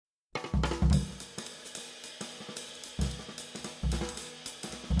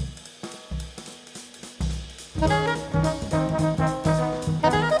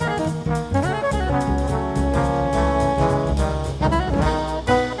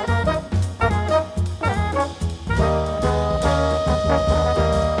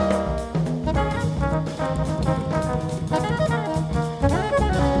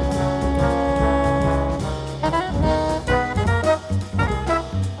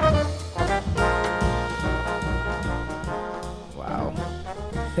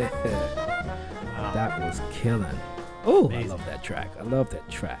That was killing. Oh, I Amazing. love that track.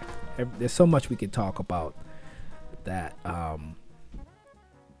 There's so much we could talk about that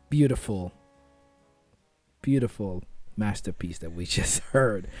beautiful masterpiece that we just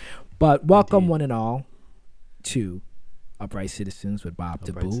heard. But welcome, Indeed. one and all, to Upright Citizens with Bob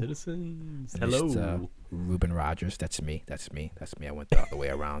Upright Taboo. Citizens. And Hello. Mr. Ruben Rogers. That's me. I went the other way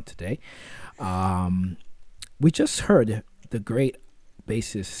around today. We just heard the great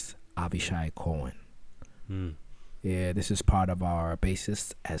bassist Avishai Cohen. Yeah, this is part of our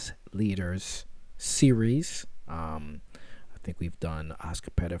Bassists as Leaders series. I think we've done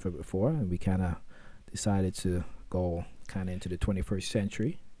Oscar Pettiford before, and we kind of decided to go kind of into the 21st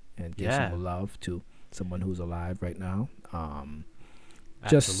century and give some love to someone who's alive right now.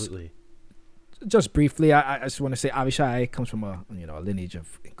 Absolutely. Just briefly, I just want to say Avishai comes from a lineage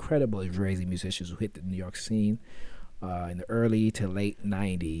of incredible Israeli musicians who hit the New York scene in the early to late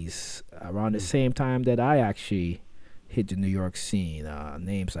 90s, around the same time that I actually hit the New York scene.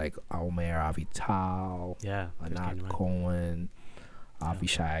 Names like Omer Avital, Anat Cohen,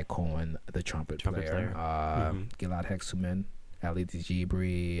 Avishai Cohen, the trumpet player. Gilad Hexuman, Ali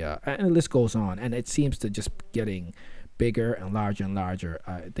Djibri, and the list goes on. And it seems to just getting bigger and larger.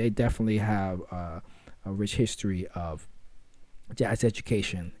 They definitely have a rich history of jazz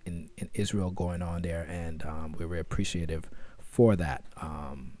education in Israel going on there, and we're very appreciative for that.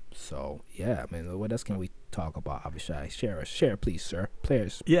 So yeah, I mean, what else can we talk about, Avishai? Share, please, sir.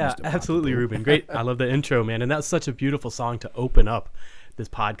 Players. Yeah, absolutely, Ruben. Great. I love the intro, man. And that's such a beautiful song to open up this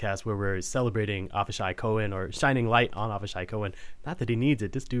podcast where we're celebrating Avishai Cohen, or shining light on Avishai Cohen. Not that he needs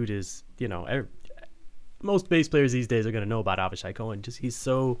it. This dude is, most bass players these days are going to know about Avishai Cohen. Just he's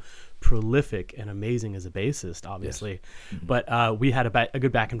so prolific and amazing as a bassist, obviously. Yes. But we had a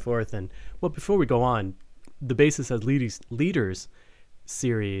good back and forth. And before we go on, the Bassists as Leaders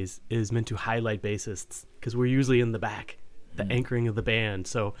series is meant to highlight bassists because we're usually in the back, the anchoring of the band.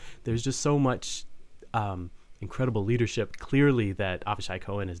 So there's just so much incredible leadership clearly that Avishai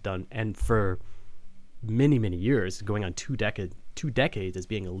Cohen has done, and for many years, going on two decades as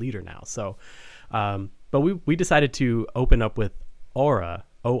being a leader now. So but we decided to open up with Ora,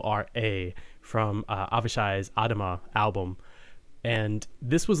 O-R-A, from Avishai's Adama album. And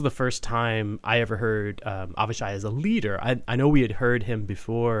this was the first time I ever heard Avishai as a leader. I know we had heard him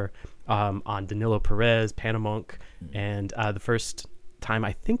before on Danilo Perez, Panamunk, and the first time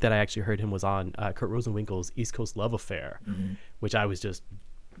I think that I actually heard him was on Kurt Rosenwinkel's East Coast Love Affair, which I was just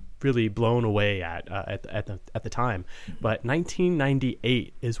really blown away at the time. But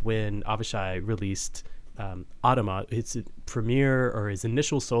 1998 is when Avishai released Adama, his premiere or his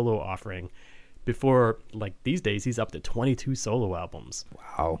initial solo offering. Before, like these days, he's up to 22 solo albums.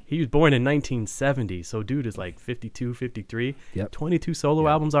 Wow. He was born in 1970, so dude is like 52, 53. Yep. 22 solo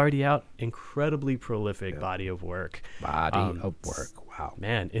albums already out. Incredibly prolific body of work. Wow.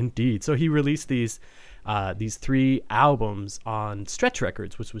 Man, indeed. So he released these 3 albums on Stretch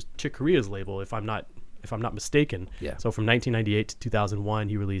Records, which was Chick Corea's label, if I'm not mistaken. Yeah. So from 1998 to 2001,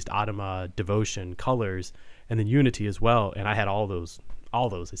 he released Adama, Devotion, Colors, and then Unity as well. And I had all those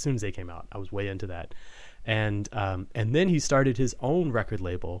as soon as they came out. I was way into that. And then he started his own record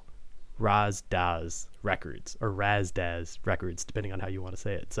label, Razdaz Records, or Razdaz Records, depending on how you want to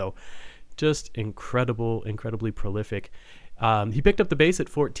say it. So just incredibly prolific. He picked up the bass at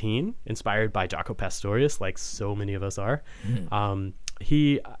 14, inspired by Jaco Pastorius, like so many of us are.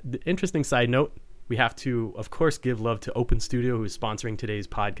 The interesting side note, we have to, of course, give love to Open Studio, who is sponsoring today's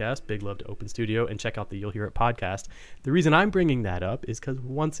podcast. Big love to Open Studio, and check out the You'll Hear It podcast. The reason I'm bringing that up is because,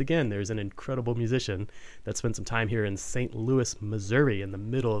 once again, there's an incredible musician that spent some time here in St. Louis, Missouri, in the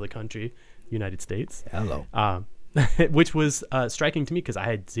middle of the country, United States. Hello. Which was striking to me because I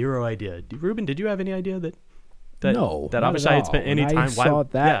had zero idea. Ruben, did you have any idea that Avishai had spent any time? I saw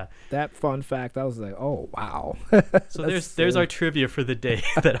that fun fact, I was like, oh wow. So there's our trivia for the day,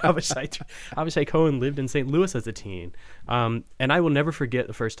 that Avishai Cohen lived in St. Louis as a teen, and I will never forget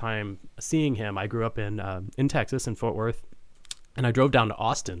the first time seeing him. I grew up in Texas, in Fort Worth, and I drove down to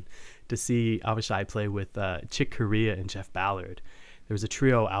Austin to see Avishai play with Chick Corea and Jeff Ballard. There was a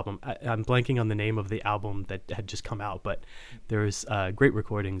trio album. I'm blanking on the name of the album that had just come out, but there was great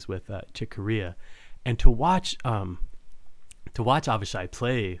recordings with Chick Corea. And to watch Avishai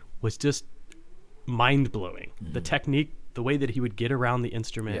play was just mind-blowing. The technique, the way that he would get around the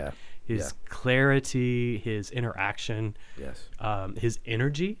instrument, his clarity, his interaction, his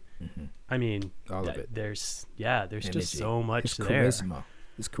energy. I mean, all of it. There's just so much his there. His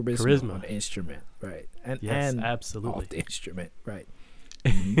charisma on the instrument, right? And absolutely off the instrument, right?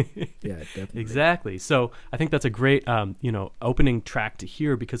 definitely. Exactly. So I think that's a great, opening track to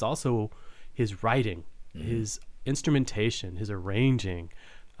hear, because also his writing, his instrumentation, his arranging,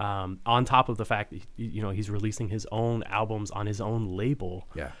 on top of the fact that, he's releasing his own albums on his own label.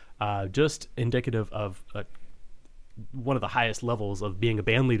 Yeah. Just indicative of one of the highest levels of being a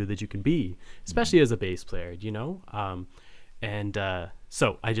band leader that you can be, especially as a bass player,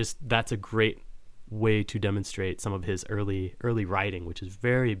 so that's a great way to demonstrate some of his early writing, which is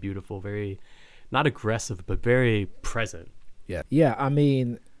very beautiful, very not aggressive, but very present. Yeah. I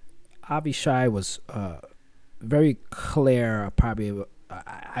mean, Avishai was very clear, probably,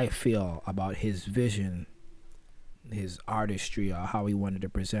 I feel, about his vision, his artistry, or how he wanted to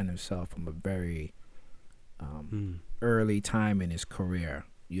present himself from a very early time in his career.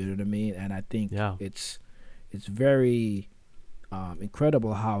 You know what I mean? And I think it's very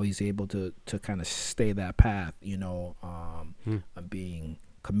incredible how he's able to kind of stay that path, of being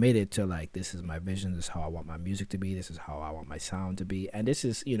committed to, like, this is my vision, this is how I want my music to be, this is how I want my sound to be. And this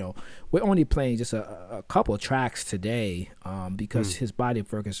is, we're only playing just a couple of tracks today, because his body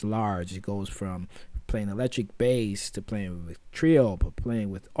of work is large. It goes from playing electric bass to playing with trio, but playing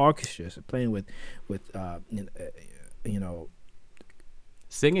with orchestras, playing with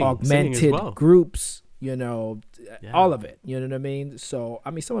singing augmented as well. groups, all of it, you know what I mean? So,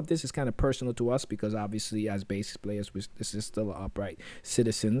 I mean, some of this is kind of personal to us, because obviously as bass players, this is still upright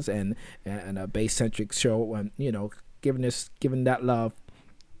citizens and a bass-centric show, and, giving that love.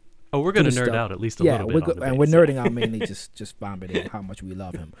 Oh, we're going to nerd out at least a little bit. We're nerding out mainly just vomiting how much we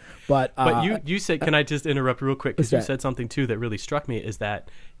love him. But you said, can I just interrupt real quick? Because you said something too that really struck me, is that,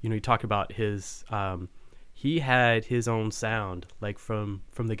 you talk about his, he had his own sound, like from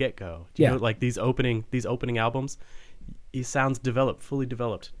the get-go. Like these opening albums, he sounds fully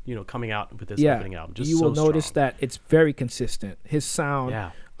developed, coming out with this opening album. Just you will so notice strong. that it's very consistent. His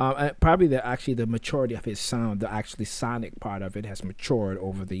sound, probably the maturity of his sound, the actually sonic part of it has matured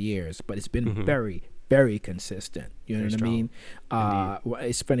over the years, but it's been very, very consistent. You know what I mean?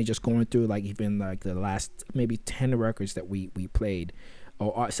 It's funny just going through, like, even like the last maybe 10 records that we played,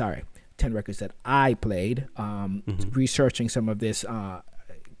 10 records that I played, researching some of this,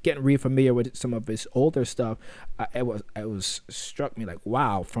 getting real familiar with some of his older stuff. It was struck me like,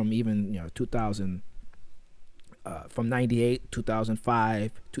 wow, from even 2000, from 98,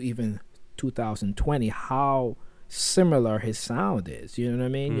 2005 to even 2020, how similar his sound is. You know what I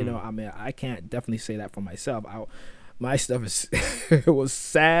mean? I mean, I can't definitely say that for myself. My stuff is it was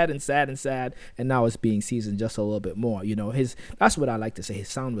sad, and now it's being seasoned just a little bit more. That's what I like to say. His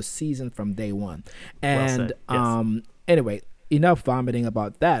sound was seasoned from day one. And well said. Yes. Anyway, enough vomiting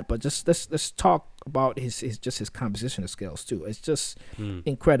about that. But just let's talk about his compositional skills too. It's just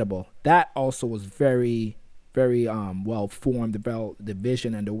incredible. That also was very, very well formed. The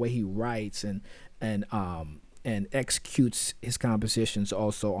vision and the way he writes and executes his compositions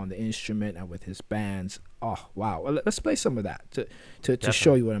also on the instrument and with his bands. Oh, wow. Well, let's play some of that to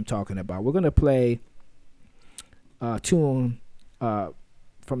show you what I'm talking about. We're going to play a tune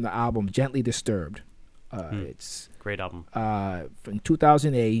from the album Gently Disturbed. It's great album. From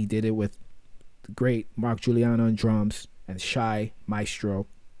 2008, he did it with the great Mark Giuliano on drums and Shai Maestro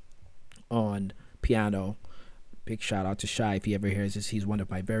on piano. Big shout out to Shai if he ever hears this. He's one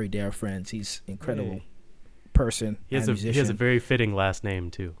of my very dear friends. He's incredible. Hey. Person. He has a very fitting last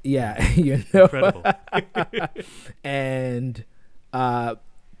name too. Yeah, Incredible. And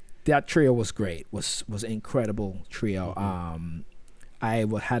that trio was great. Was an incredible trio. I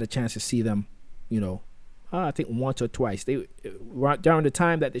had a chance to see them, I think once or twice. They during the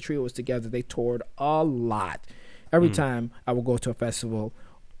time that the trio was together, they toured a lot. Every time I would go to a festival,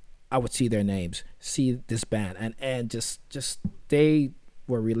 I would see their names, see this band, and just they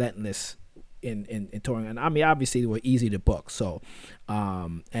were relentless in touring. And I mean, obviously they were easy to book. So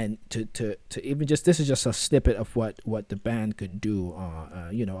and to even just, this is just a snippet of what the band could do.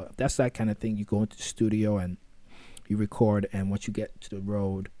 That's that kind of thing. You go into the studio and you record, and once you get to the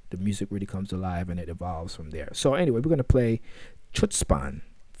road, the music really comes alive and it evolves from there. So anyway, we're going to play Chutzpan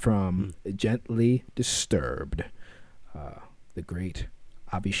from Gently Disturbed, the great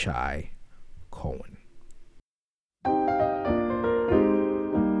Avishai Cohen.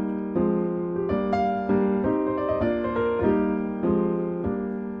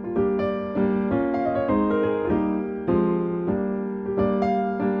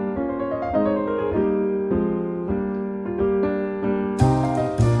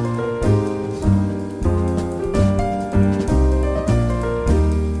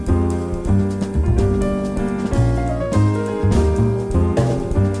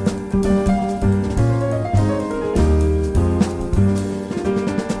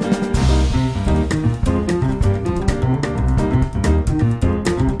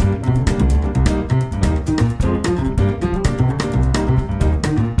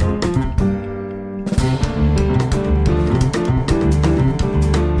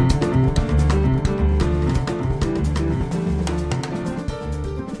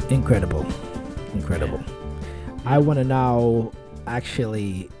 incredible. I want to now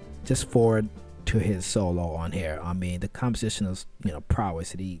actually just forward to his solo on here. I mean, the compositional,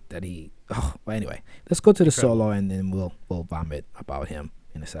 prowess that he. Oh, well, anyway, let's go to the solo and then we'll vomit about him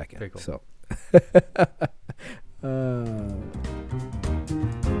in a second. Very cool. So.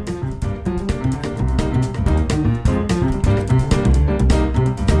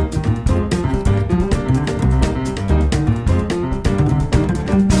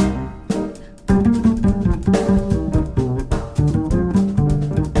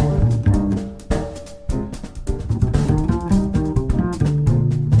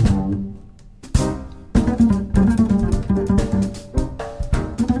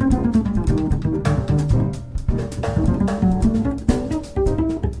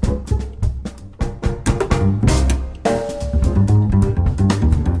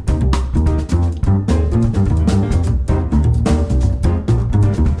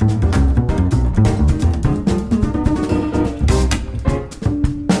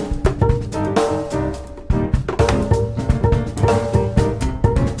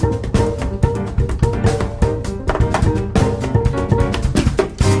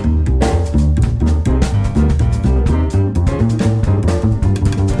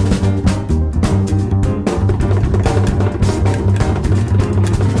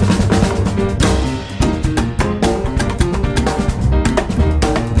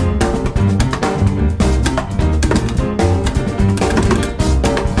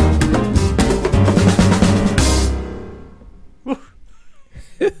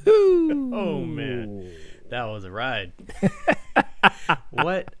 Oh man, that was a ride.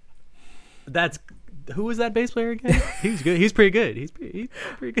 What? Who was that bass player again? He's good. He's pretty good. He's pretty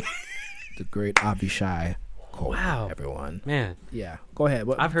good. The great Avishai Cohen. Wow, everyone. Man. Yeah. Go ahead.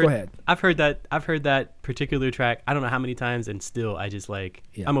 Go ahead. I've heard that particular track. I don't know how many times, and still, I just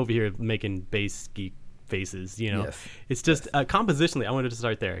I'm over here making bass geek faces. Yes. It's just compositionally. I wanted to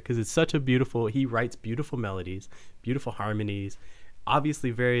start there because it's such a beautiful. He writes beautiful melodies, beautiful harmonies. Obviously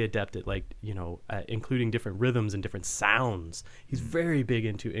very adept at including different rhythms and different sounds. He's very big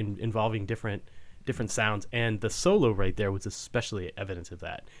into involving different sounds, and the solo right there was especially evidence of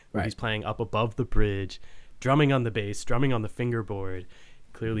that. Where he's playing up above the bridge, drumming on the bass, drumming on the fingerboard.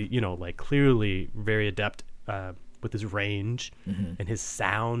 Clearly very adept with his range and his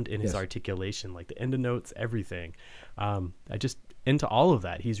sound and his articulation, like the end of notes, everything. I just into all of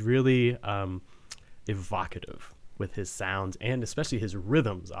that. He's really evocative with his sounds and especially his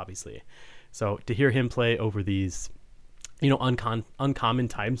rhythms, obviously. So to hear him play over these, uncommon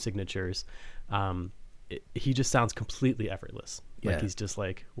time signatures, he just sounds completely effortless. Yeah. Like he's just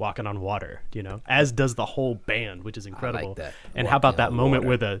like walking on water, as does the whole band, which is incredible. I like that. And how about that moment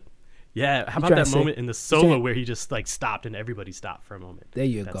moment in the solo where he just stopped and everybody stopped for a moment? There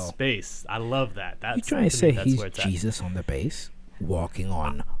you that go. Space. I love that. You trying to say he's Jesus on the bass, walking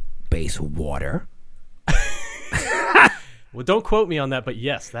on bass water? Well, don't quote me on that, but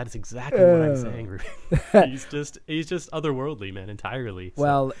yes, that is exactly what I'm saying, Ruben. he's just otherworldly, man, entirely. So.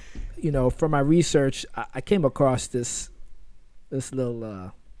 Well, from my research, I came across this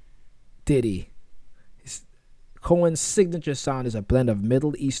little ditty. Cohen's signature sound is a blend of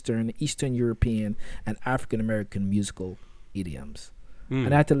Middle Eastern, Eastern European, and African American musical idioms.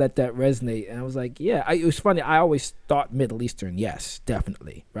 And I had to let that resonate. And I was like, yeah, it was funny. I always thought Middle Eastern. Yes,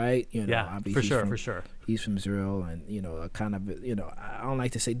 definitely. Right. For sure. He's from Israel, and kind of, I don't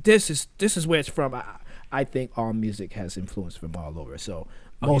like to say this is where it's from. I think all music has influence from all over. So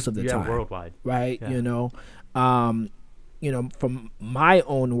most of the time, worldwide. Right. Yeah. From my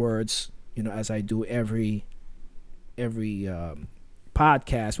own words, as I do every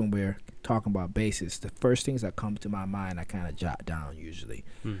podcast when we're talking about bassists, the first things that come to my mind I kind of jot down usually.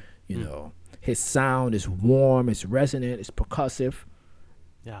 His sound is warm, it's resonant, it's percussive,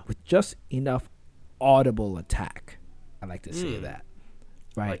 with just enough audible attack. I like to say that,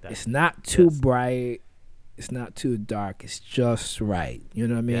 right? Like that. It's not too bright, it's not too dark, it's just right. You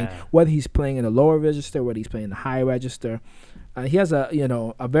know what I mean? Whether he's playing in the lower register, whether he's playing the high register, he has a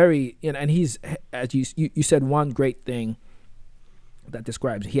very and he's, as you said, one great thing that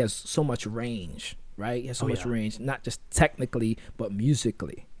describes, he has so much range, right? He has so much range, not just technically but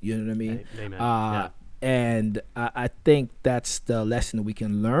musically. You know what I mean? Amen. And I think that's the lesson we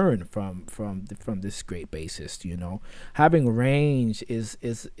can learn from this great bassist. Having range is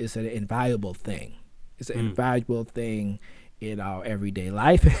an invaluable thing. It's an invaluable thing in our everyday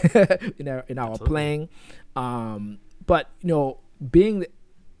life, in our playing. But being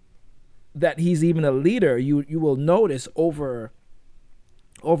that he's even a leader, you will notice over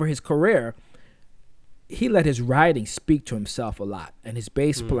his career, he let his writing speak to himself a lot, and his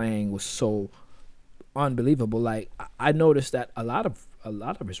bass Mm. playing was so unbelievable. Like I noticed that a lot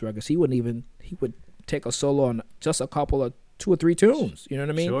of his records, he would take a solo on just a couple of 2 or 3 tunes. You know what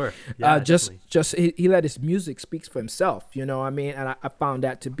I mean? Sure. Yeah, definitely. Just he let his music speak for himself. You know what I mean? And I found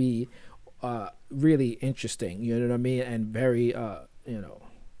that to be really interesting. You know what I mean? And very you know,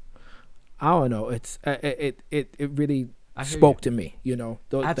 I don't know. It really I hear spoke you. to me. You know,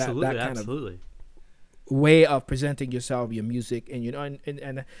 Absolutely, that kind of absolutely. way of presenting yourself, your music, and you know,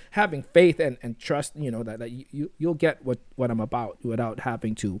 and having faith and trust. You know that you'll get what I'm about without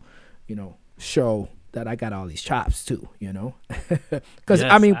having to, you know, show that I got all these chops too. You know, because I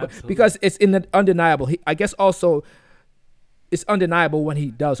Yes, mean, absolutely. because it's undeniable. I guess also it's undeniable when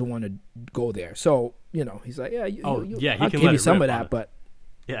he doesn't want to go there. So you know, he's like, yeah, Yeah, he I'll can give let you it some rip of on that, it. but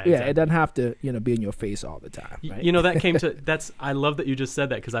Yeah, yeah, exactly. it doesn't have to, you know, be in your face all the time, right? You know, that came to I love that you just said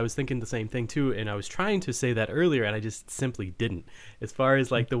that, because I was thinking the same thing too, and I was trying to say that earlier and I just simply didn't. As far as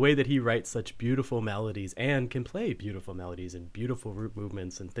like the way that he writes such beautiful melodies and can play beautiful melodies and beautiful root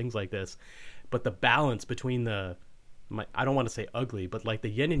movements and things like this, but the balance between I don't want to say ugly, but like the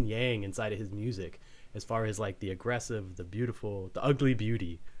yin and yang inside of his music, as far as like the aggressive, the beautiful, the ugly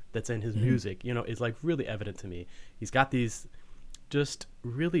beauty that's in his music, you know, is like really evident to me. He's got these just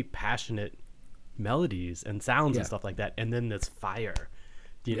really passionate melodies and sounds and Yeah. stuff like that, and then this fire,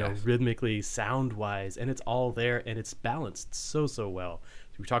 you know, Yes. rhythmically, sound wise, and it's all there and it's balanced so well.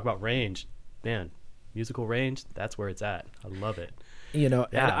 So we talk about range, man, musical range, that's where it's at. I love it. You know,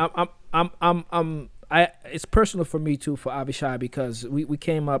 Yeah. and I it's personal for me too, for Avishai, because we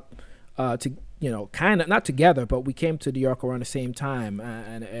came up to, you know, kind of not together, but we came to New York around the same time.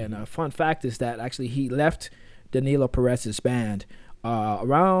 And a fun fact is that actually he left Danilo Perez's band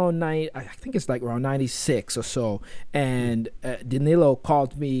around I think it's like around 96 or so, and Danilo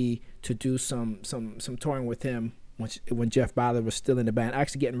called me to do some touring with him when Jeff Ballard was still in the band,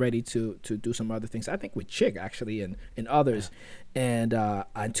 actually getting ready to do some other things, I think with Chick actually, and others. And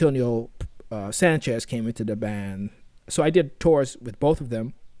Antonio Sanchez came into the band, so I did tours with both of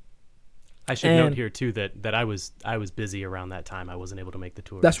them. I should And note here too that I was busy around that time. I wasn't able to make the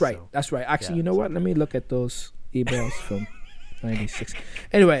tour. that's right. So. That's right. Actually, Yeah, you know what? Let me look at those emails from 96.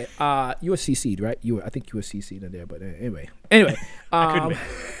 Anyway, you were CC'd, right? I think you were CC'd in there, but anyway.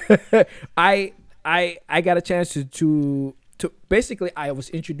 I I got a chance to basically, I was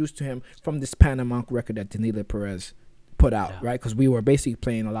introduced to him from this Panama record that Danilo Perez put out, Yeah. right? Because we were basically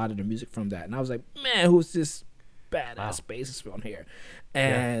playing a lot of the music from that, and I was like, man, who's this badass bassist on here?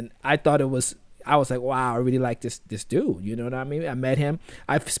 And I thought I was like, wow, I really like this dude. You know what I mean? I met him.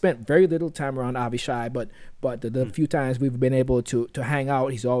 I've spent very little time around Avishai, but the few times we've been able to hang out,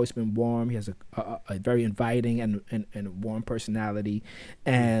 he's always been warm. He has a very inviting and warm personality,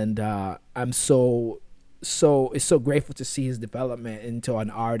 and I'm so grateful to see his development into an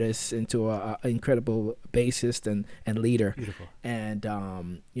artist, into a incredible bassist and leader. Beautiful.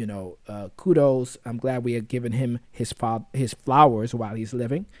 And you know, kudos. I'm glad we have given him his flowers while he's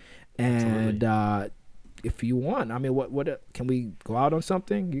living. And if you want, I mean, what can we go out on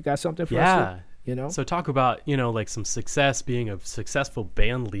something? You got something for us? Yeah. You know? So talk about, you know, like some success. Being a successful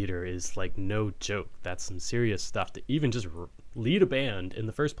band leader is like no joke. That's some serious stuff to even just lead a band in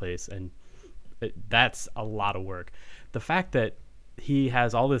the first place. And that's a lot of work. The fact that he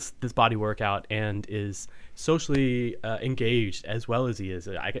has all this body workout and is socially engaged as well as he is.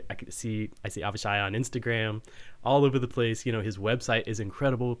 I see Avishai on Instagram all over the place. You know, his website is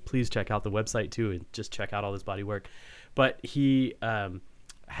incredible. Please check out the website too, and just check out all this body work. But he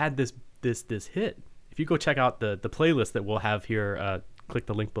had this hit. If you go check out the playlist that we'll have here, click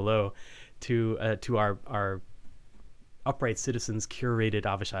the link below to our Upright Citizens curated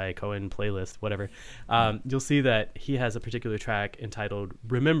Avishai Cohen playlist, whatever. You'll see that he has a particular track entitled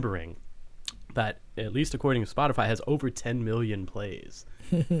 "Remembering" that, at least according to Spotify, has over 10 million plays.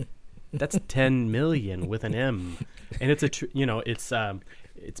 That's 10 million with an M, and it's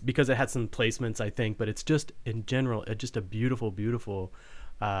it's because it had some placements, I think, but it's just in general just a beautiful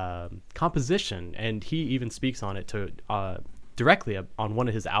composition. And he even speaks on it to directly on one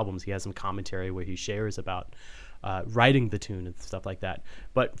of his albums. He has some commentary where he shares about writing the tune and stuff like that.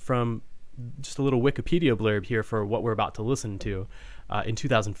 But from just a little Wikipedia blurb here for what we're about to listen to, in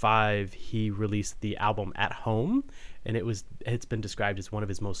 2005 he released the album At Home, and it's been described as one of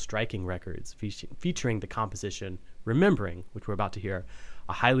his most striking records, featuring the composition Remembering, which we're about to hear,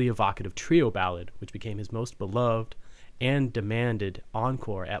 a highly evocative trio ballad which became his most beloved and demanded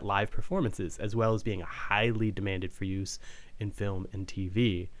encore at live performances, as well as being highly demanded for use in film and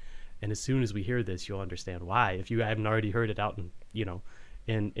TV. And as soon as we hear this, you'll understand why. If you haven't already heard it out in, you know,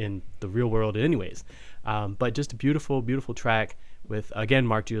 in the real world anyways. But just a beautiful, beautiful track with, again,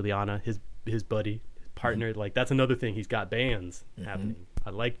 Mark Giuliana, his buddy, his partner. Like, that's another thing. He's got bands happening. I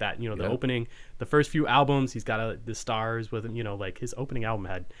like that. You know, the opening, the first few albums, he's got the stars with him. You know, like his opening album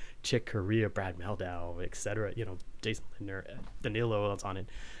had Chick Corea, Brad Mehldau, etc. You know, Jason Lindner, Danilo that's on it.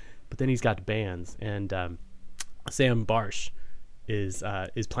 But then he's got bands, and Sam Barsh is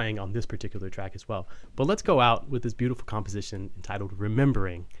playing on this particular track as well. But let's go out with this beautiful composition entitled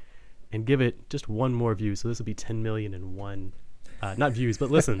 "Remembering," and give it just one more view. So this will be 10 million and one, not views,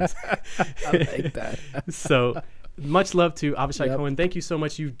 but listens. I like that. So much love to Avishai Yep. Cohen. Thank you so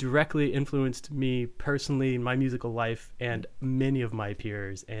much. You've directly influenced me personally in my musical life and many of my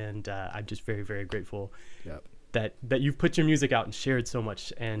peers. And I'm just very, very grateful Yep. that you've put your music out and shared so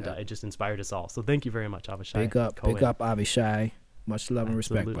much. And Yep. it just inspired us all. So thank you very much, Avishai. Big up Avishai. Much love and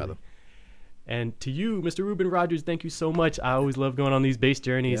respect, Absolutely. brother. And to you, Mr. Ruben Rogers, thank you so much. I always love going on these bass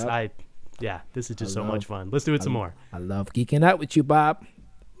journeys. Yep. This is just so much fun. Let's do it some more. I love geeking out with you, Bob.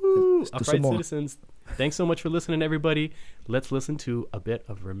 Let's do some Upright more. Citizens, thanks so much for listening, everybody. Let's listen to a bit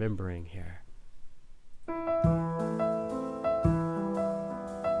of Remembering here.